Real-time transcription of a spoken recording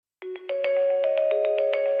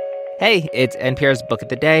Hey, it's NPR's Book of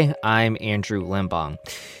the Day. I'm Andrew Limbong.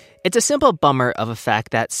 It's a simple bummer of a fact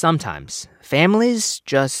that sometimes families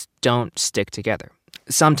just don't stick together.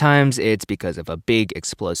 Sometimes it's because of a big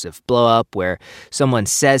explosive blow-up where someone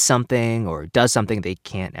says something or does something they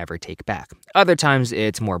can't ever take back. Other times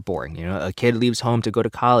it's more boring. A kid leaves home to go to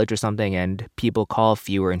college or something and people call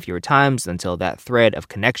fewer and fewer times until that thread of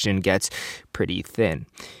connection gets pretty thin.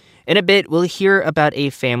 In a bit, we'll hear about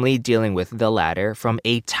a family dealing with the latter from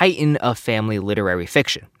a titan of family literary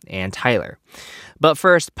fiction, Anne Tyler. But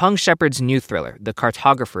first, Pung Shepherd's new thriller, The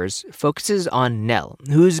Cartographers, focuses on Nell,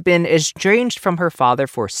 who's been estranged from her father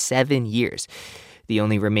for 7 years. The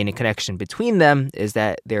only remaining connection between them is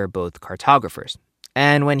that they're both cartographers.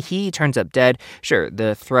 And when he turns up dead, sure,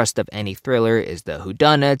 the thrust of any thriller is the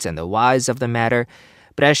whodunits and the whys of the matter.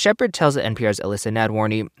 But as Shepherd tells NPR's Alyssa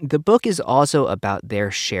Nadworny, the book is also about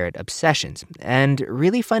their shared obsessions and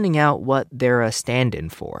really finding out what they're a stand-in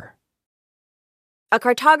for. A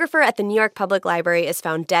cartographer at the New York Public Library is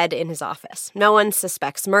found dead in his office. No one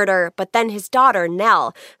suspects murder, but then his daughter,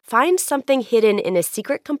 Nell, finds something hidden in a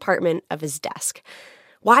secret compartment of his desk.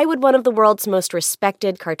 Why would one of the world's most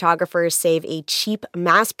respected cartographers save a cheap,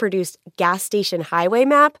 mass-produced gas station highway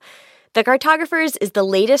map? The Cartographers is the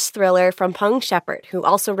latest thriller from Pung Shepherd, who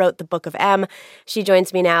also wrote The Book of M. She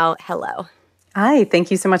joins me now. Hello. Hi,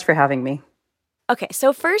 thank you so much for having me. Okay,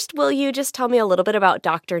 so first, will you just tell me a little bit about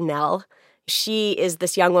Dr. Nell? She is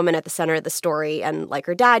this young woman at the center of the story, and like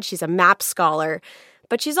her dad, she's a map scholar,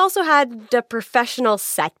 but she's also had a professional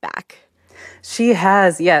setback. She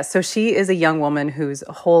has, yes. So she is a young woman whose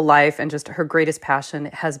whole life and just her greatest passion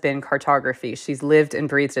has been cartography. She's lived and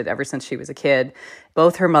breathed it ever since she was a kid.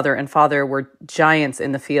 Both her mother and father were giants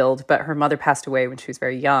in the field, but her mother passed away when she was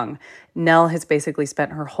very young. Nell has basically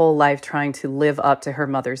spent her whole life trying to live up to her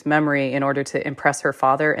mother's memory in order to impress her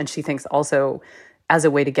father, and she thinks also as a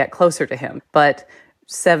way to get closer to him. But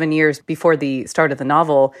 7 years before the start of the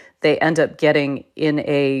novel, they end up getting in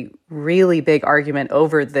a really big argument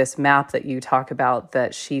over this map that you talk about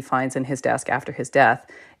that she finds in his desk after his death.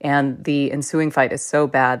 And the ensuing fight is so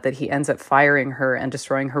bad that he ends up firing her and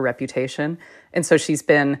destroying her reputation. And so she's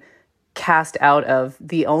been cast out of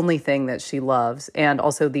the only thing that she loves and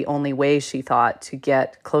also the only way she thought to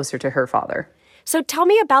get closer to her father. So tell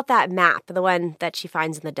me about that map, the one that she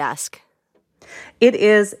finds in the desk. It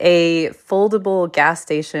is a foldable gas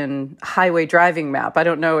station highway driving map. I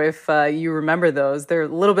don't know if you remember those. They're a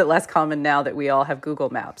little bit less common now that we all have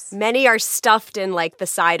Google Maps. Many are stuffed in like the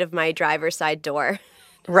side of my driver's side door.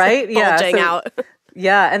 Right? Yeah. Bulging out.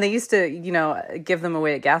 Yeah, and they used to, give them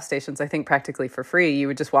away at gas stations, I think practically for free. You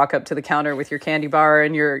would just walk up to the counter with your candy bar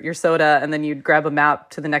and your soda, and then you'd grab a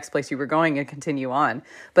map to the next place you were going and continue on.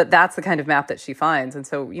 But that's the kind of map that she finds. And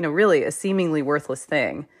so, really a seemingly worthless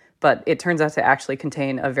thing. But it turns out to actually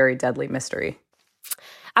contain a very deadly mystery.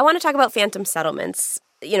 I want to talk about phantom settlements.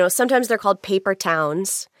 Sometimes they're called paper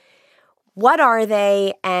towns. What are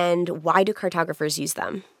they, and why do cartographers use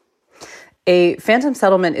them? A phantom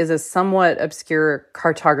settlement is a somewhat obscure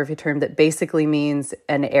cartography term that basically means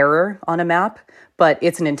an error on a map, but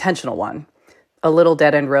it's an intentional one. A little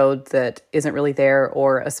dead-end road that isn't really there,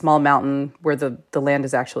 or a small mountain where the land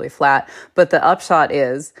is actually flat. But the upshot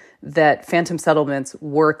is that phantom settlements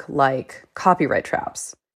work like copyright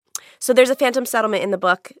traps. So there's a phantom settlement in the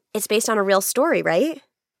book. It's based on a real story, right?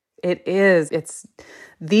 It is. It's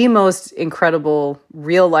the most incredible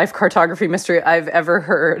real-life cartography mystery I've ever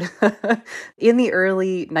heard. In the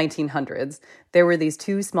early 1900s, there were these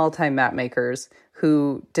two small-time map makers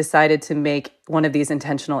who decided to make one of these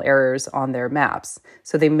intentional errors on their maps.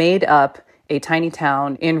 So they made up a tiny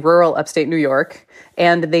town in rural upstate New York,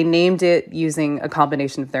 and they named it using a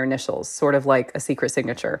combination of their initials, sort of like a secret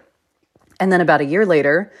signature. And then about a year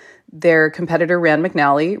later, their competitor Rand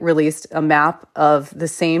McNally released a map of the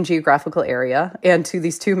same geographical area, and to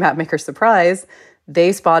these two map makers' surprise,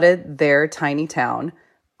 they spotted their tiny town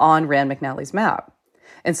on Rand McNally's map.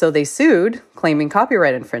 And so they sued, claiming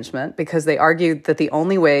copyright infringement, because they argued that the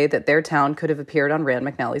only way that their town could have appeared on Rand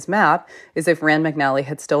McNally's map is if Rand McNally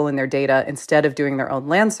had stolen their data instead of doing their own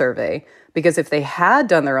land survey. Because if they had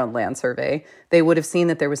done their own land survey, they would have seen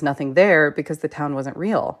that there was nothing there because the town wasn't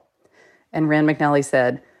real. And Rand McNally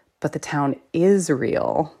said, "But the town is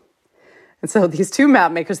real." And so these two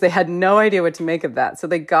map makers, they had no idea what to make of that. So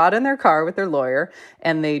they got in their car with their lawyer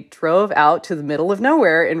and they drove out to the middle of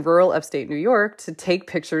nowhere in rural upstate New York to take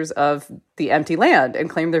pictures of the empty land and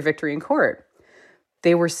claim their victory in court.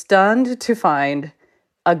 They were stunned to find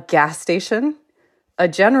a gas station, a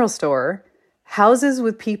general store, houses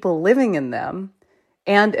with people living in them,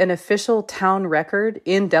 and an official town record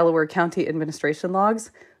in Delaware County administration logs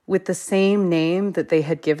with the same name that they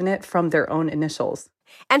had given it from their own initials.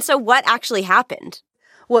 And so what actually happened?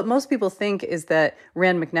 What most people think is that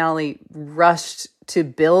Rand McNally rushed to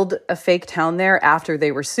build a fake town there after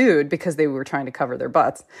they were sued because they were trying to cover their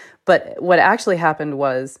butts. But what actually happened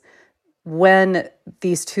was when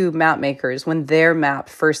these two map makers, when their map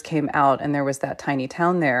first came out and there was that tiny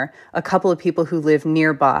town there, a couple of people who live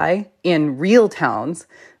nearby in real towns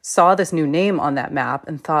saw this new name on that map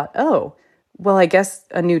and thought, oh, well, I guess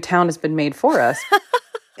a new town has been made for us.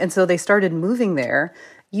 And so they started moving there.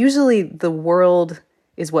 Usually the world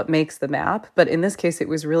is what makes the map, but in this case, it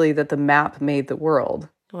was really that the map made the world.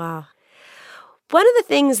 Wow. One of the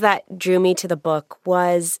things that drew me to the book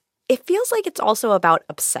was it feels like it's also about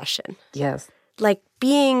obsession. Yes. Like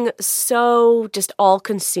being so just all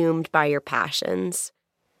consumed by your passions.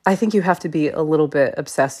 I think you have to be a little bit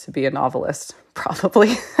obsessed to be a novelist,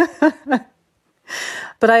 probably.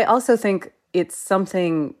 But I also think it's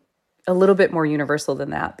something a little bit more universal than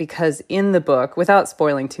that, because in the book, without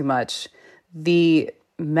spoiling too much, the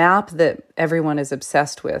map that everyone is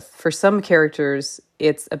obsessed with, for some characters,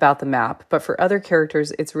 it's about the map, but for other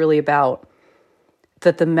characters, it's really about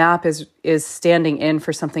that the map is standing in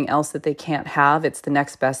for something else that they can't have. It's the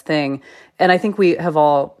next best thing. And I think we have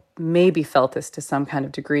all maybe felt this to some kind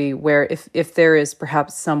of degree, where if there is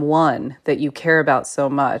perhaps someone that you care about so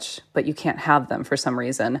much, but you can't have them for some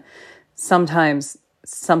reason, sometimes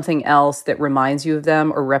something else that reminds you of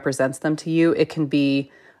them or represents them to you, it can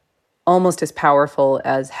be almost as powerful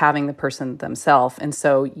as having the person themselves. And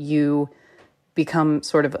so you become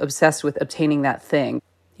sort of obsessed with obtaining that thing.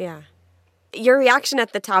 Yeah. Your reaction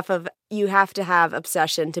at the top of you have to have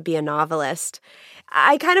obsession to be a novelist,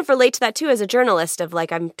 I kind of relate to that too as a journalist of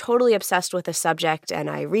like, I'm totally obsessed with a subject and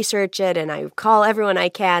I research it and I call everyone I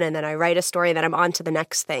can and then I write a story and then I'm on to the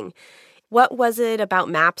next thing. What was it about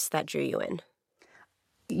maps that drew you in?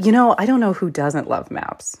 You know, I don't know who doesn't love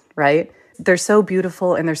maps, right? They're so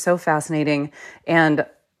beautiful and they're so fascinating. And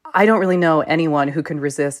I don't really know anyone who can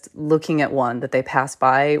resist looking at one that they pass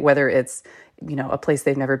by, whether it's, you know, a place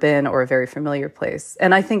they've never been or a very familiar place.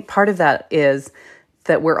 And I think part of that is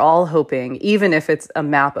that we're all hoping, even if it's a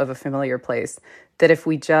map of a familiar place, that if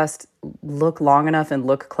we just look long enough and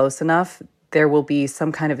look close enough, there will be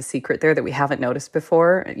some kind of a secret there that we haven't noticed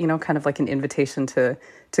before, you know, kind of like an invitation to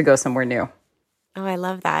go somewhere new. Oh, I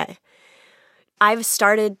love that. I've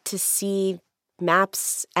started to see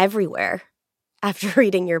maps everywhere after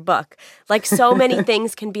reading your book. Like so many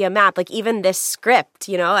things can be a map. Like even this script,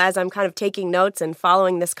 you know, as I'm kind of taking notes and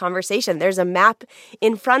following this conversation, there's a map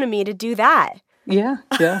in front of me to do that. Yeah.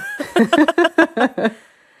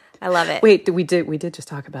 I love it. Wait, we did just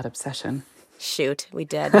talk about obsession. Shoot, we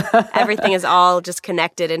did. Everything is all just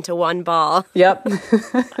connected into one ball. Yep.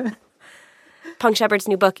 Punk Shepherd's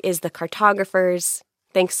new book is The Cartographers.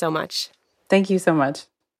 Thanks so much. Thank you so much.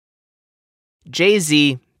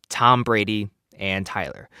 Jay-Z, Tom Brady, and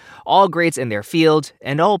Tyler. All greats in their field,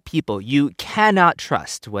 and all people you cannot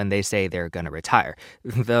trust when they say they're going to retire.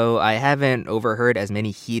 Though I haven't overheard as many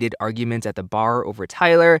heated arguments at the bar over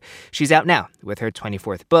Tyler, she's out now with her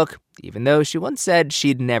 24th book, even though she once said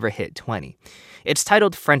she'd never hit 20. It's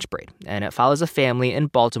titled French Braid, and it follows a family in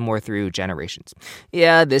Baltimore through generations.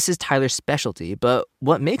 Yeah, this is Tyler's specialty, but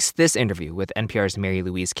what makes this interview with NPR's Mary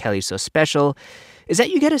Louise Kelly so special is that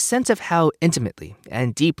you get a sense of how intimately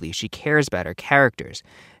and deeply she cares about her characters,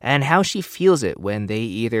 and how she feels it when they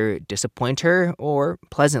either disappoint her or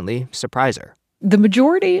pleasantly surprise her. The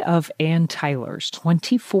majority of Ann Tyler's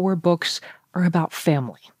 24 books are about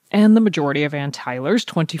family. And the majority of Ann Tyler's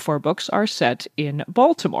 24 books are set in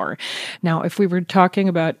Baltimore. Now, if we were talking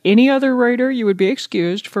about any other writer, you would be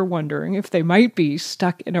excused for wondering if they might be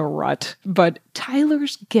stuck in a rut. But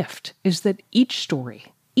Tyler's gift is that each story,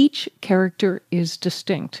 each character is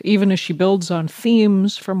distinct, even as she builds on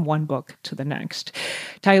themes from one book to the next.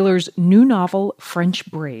 Tyler's new novel, French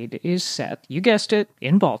Braid, is set, you guessed it,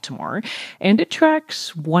 in Baltimore, and it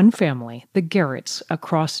tracks one family, the Garretts,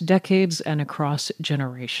 across decades and across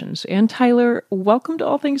generations. And Tyler, welcome to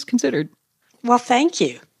All Things Considered. Well, thank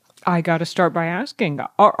you. I got to start by asking,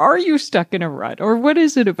 are you stuck in a rut? Or what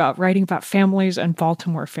is it about writing about families and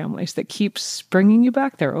Baltimore families that keeps bringing you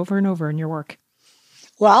back there over and over in your work?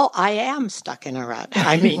 Well, I am stuck in a rut.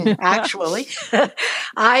 I mean, actually,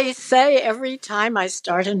 I say every time I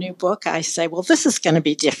start a new book, I say, well, this is going to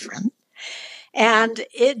be different. And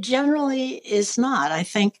it generally is not. I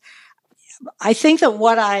think that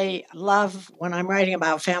what I love when I'm writing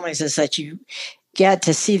about families is that you get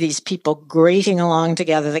to see these people grating along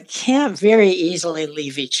together that can't very easily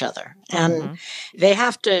leave each other. And they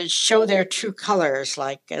have to show their true colors,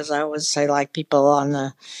 like, as I always say, like people on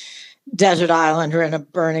the desert island or in a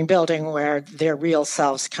burning building where their real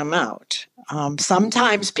selves come out.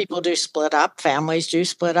 Sometimes people do split up, families do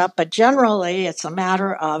split up, but generally it's a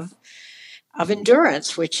matter of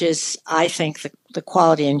endurance, which is, I think, the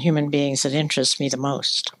quality in human beings that interests me the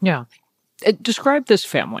most. Yeah. Describe this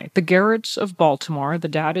family. The Garretts of Baltimore. The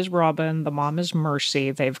dad is Robin. The mom is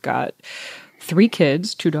Mercy. They've got 3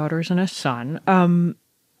 kids, 2 daughters and a son.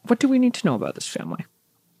 What do we need to know about this family?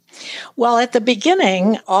 Well, at the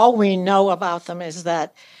beginning, all we know about them is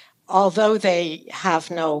that although they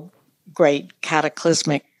have no great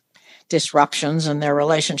cataclysmic disruptions in their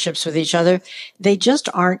relationships with each other, they just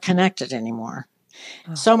aren't connected anymore.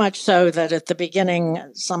 Oh. So much so that at the beginning,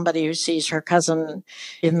 somebody who sees her cousin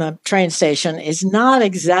in the train station is not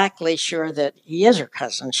exactly sure that he is her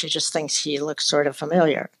cousin. She just thinks he looks sort of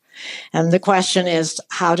familiar. And the question is,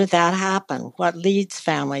 how did that happen? What leads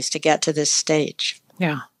families to get to this stage?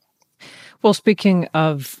 Yeah. Well, speaking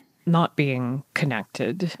of not being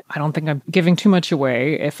connected, I don't think I'm giving too much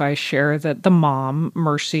away if I share that the mom,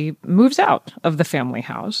 Mercy, moves out of the family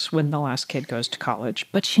house when the last kid goes to college,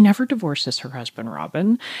 but she never divorces her husband,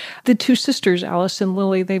 Robin. The 2 sisters, Alice and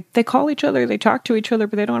Lily, they call each other, they talk to each other,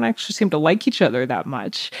 but they don't actually seem to like each other that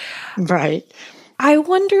much. Right. I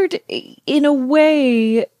wondered, in a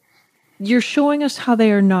way, you're showing us how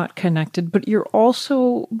they are not connected, but you're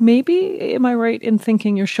also, maybe, am I right in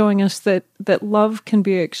thinking you're showing us that love can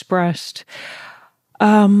be expressed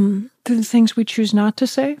through the things we choose not to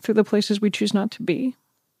say, through the places we choose not to be?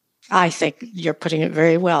 I think you're putting it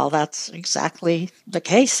very well. That's exactly the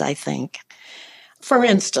case, I think. For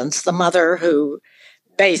instance, the mother who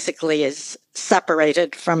basically is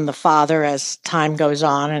separated from the father as time goes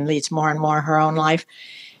on and leads more and more her own life.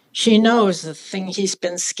 She knows the thing he's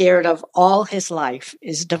been scared of all his life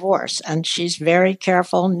is divorce, and she's very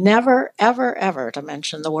careful never, ever, ever to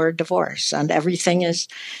mention the word divorce, and everything is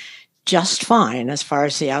just fine as far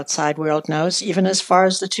as the outside world knows, even as far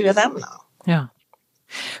as the 2 of them know. Yeah.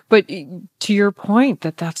 But to your point,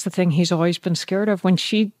 that's the thing he's always been scared of. When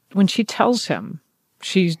she tells him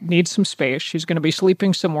she needs some space, she's going to be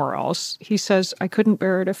sleeping somewhere else, he says, I couldn't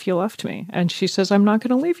bear it if you left me. And she says, I'm not going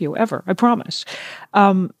to leave you, ever, I promise.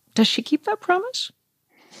 Does she keep that promise?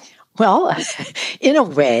 Well, in a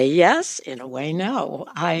way, yes. In a way, no.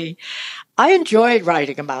 I enjoyed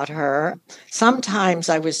writing about her. Sometimes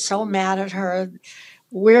I was so mad at her.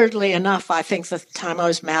 Weirdly enough, I think the time I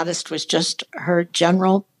was maddest was just her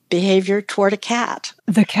general behavior toward a cat.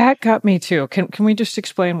 The cat got me too. Can we just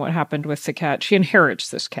explain what happened with the cat? She inherits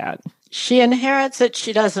this cat. She inherits it.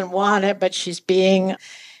 She doesn't want it, but she's being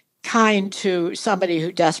kind to somebody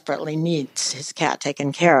who desperately needs his cat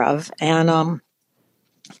taken care of. And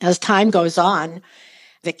as time goes on,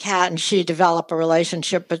 the cat and she develop a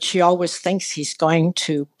relationship, but she always thinks he's going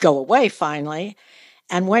to go away finally.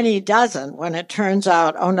 And when he doesn't, when it turns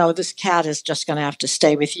out, oh no, this cat is just going to have to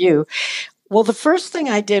stay with you. Well, the first thing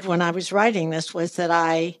I did when I was writing this was that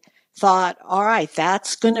I thought, all right,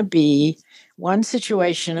 that's going to be one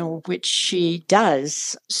situation in which she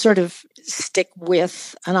does sort of stick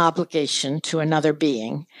with an obligation to another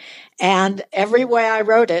being. And every way I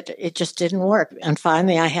wrote it, it just didn't work. And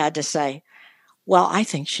finally I had to say, well, I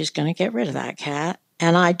think she's going to get rid of that cat.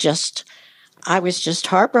 And I was just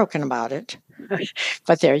heartbroken about it.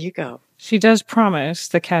 But there you go. She does promise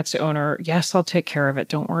the cat's owner, yes, I'll take care of it,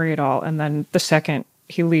 don't worry at all. And then the second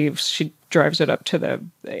he leaves, she drives it up to the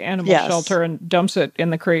animal shelter and dumps it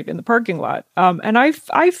in the crate in the parking lot. And I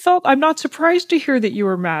felt, I'm not surprised to hear that you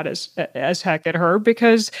were mad as heck at her,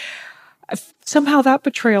 because somehow that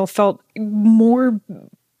betrayal felt more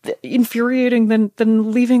infuriating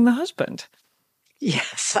than leaving the husband.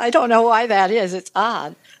 Yes, I don't know why that is. It's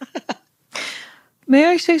odd. May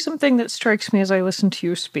I say something that strikes me as I listen to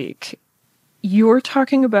you speak? You're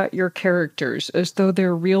talking about your characters as though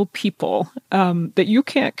they're real people that you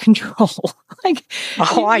can't control.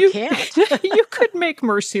 I can't. You could make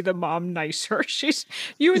Mercy the mom nicer.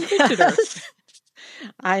 You invented her.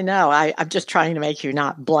 I know. I'm just trying to make you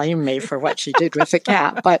not blame me for what she did with the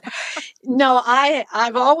cat. But no,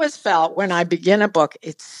 I've always felt when I begin a book,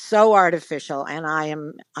 it's so artificial and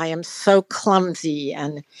I am so clumsy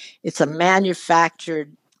and it's a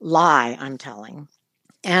manufactured lie I'm telling.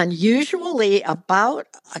 And usually about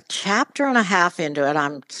a chapter and a half into it,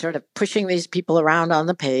 I'm sort of pushing these people around on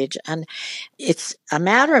the page. And it's a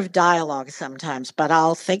matter of dialogue sometimes, but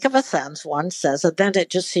I'll think of a sentence one says, and then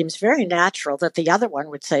it just seems very natural that the other one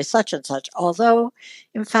would say such and such. Although,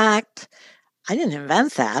 in fact, I didn't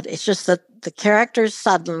invent that. It's just that the characters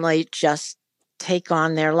suddenly just take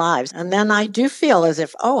on their lives. And then I do feel as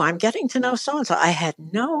if, oh, I'm getting to know so-and-so. I had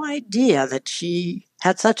no idea that she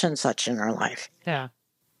had such and such in her life. Yeah.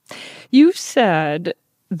 You said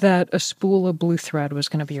that A Spool of Blue Thread was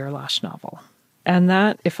going to be your last novel. And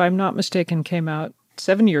that, if I'm not mistaken, came out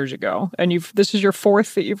 7 years ago. And this is your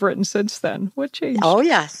fourth that you've written since then. What changed? Oh,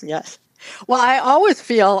 yes. Well, I always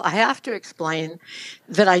feel I have to explain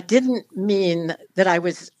that I didn't mean that I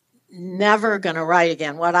was never going to write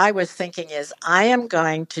again. What I was thinking is I am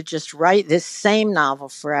going to just write this same novel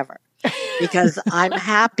forever because I'm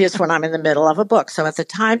happiest when I'm in the middle of a book. So at the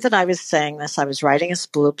time that I was saying this, I was writing A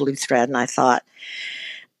Spool of Blue Thread, and I thought,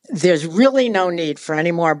 there's really no need for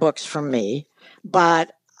any more books from me,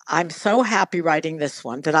 but I'm so happy writing this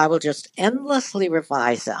one that I will just endlessly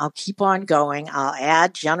revise it. I'll keep on going. I'll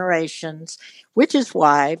add generations, which is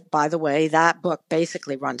why, by the way, that book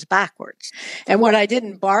basically runs backwards. And what I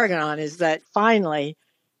didn't bargain on is that finally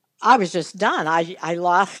I was just done. I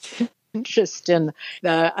lost interest in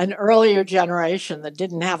an earlier generation that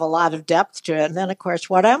didn't have a lot of depth to it. And then, of course,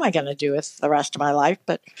 what am I going to do with the rest of my life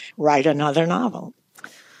but write another novel?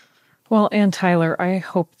 Well, Anne Tyler, I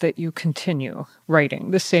hope that you continue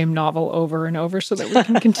writing the same novel over and over so that we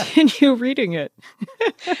can continue reading it.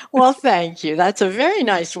 Well, thank you. That's a very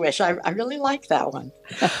nice wish. I really like that one.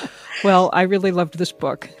 Well, I really loved this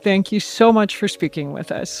book. Thank you so much for speaking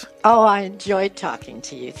with us. Oh, I enjoyed talking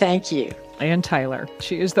to you. Thank you. Anne Tyler.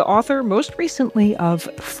 She is the author most recently of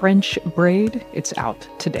French Braid. It's out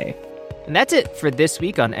today. And that's it for this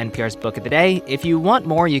week on NPR's Book of the Day. If you want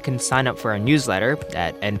more, you can sign up for our newsletter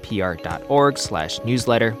at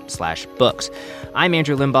npr.org/newsletter/books. I'm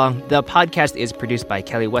Andrew Limbong. The podcast is produced by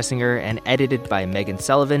Kelly Wessinger and edited by Megan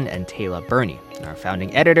Sullivan and Taylor Burney. Our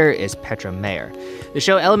founding editor is Petra Mayer. The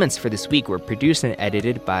show elements for this week were produced and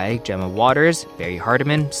edited by Gemma Waters, Barry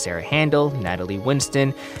Hardiman, Sarah Handel, Natalie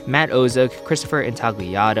Winston, Matt Ozuk, Christopher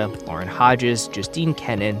Intagliata, Lauren Hodges, Justine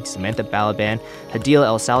Kennan, Samantha Balaban, Hadil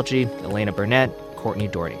El-Salji, Elena Burnett, Courtney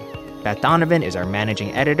Doherty. Beth Donovan is our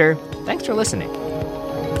managing editor. Thanks for listening.